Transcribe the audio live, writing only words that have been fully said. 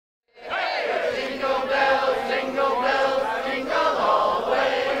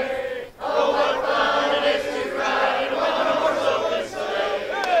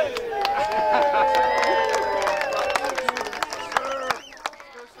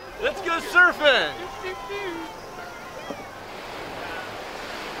surfing!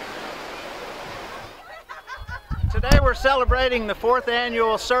 Today we're celebrating the 4th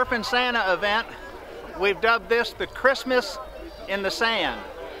annual Surfin Santa event. We've dubbed this the Christmas in the Sand.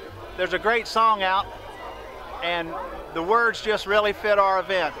 There's a great song out and the words just really fit our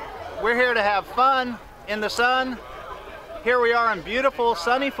event. We're here to have fun in the sun. Here we are in beautiful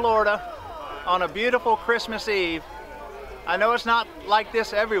sunny Florida on a beautiful Christmas Eve. I know it's not like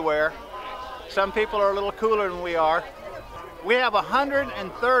this everywhere. Some people are a little cooler than we are. We have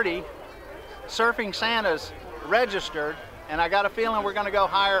 130 Surfing Santas registered, and I got a feeling we're going to go a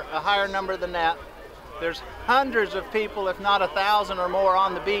higher number than that. There's hundreds of people, if not 1,000 or more,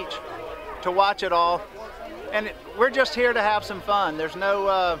 on the beach to watch it all. And we're just here to have some fun. There's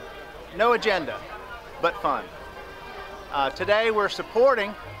no agenda, but fun. Today we're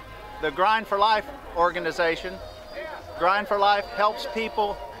supporting the Grind for Life organization. Grind for Life helps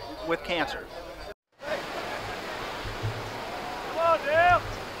people with cancer.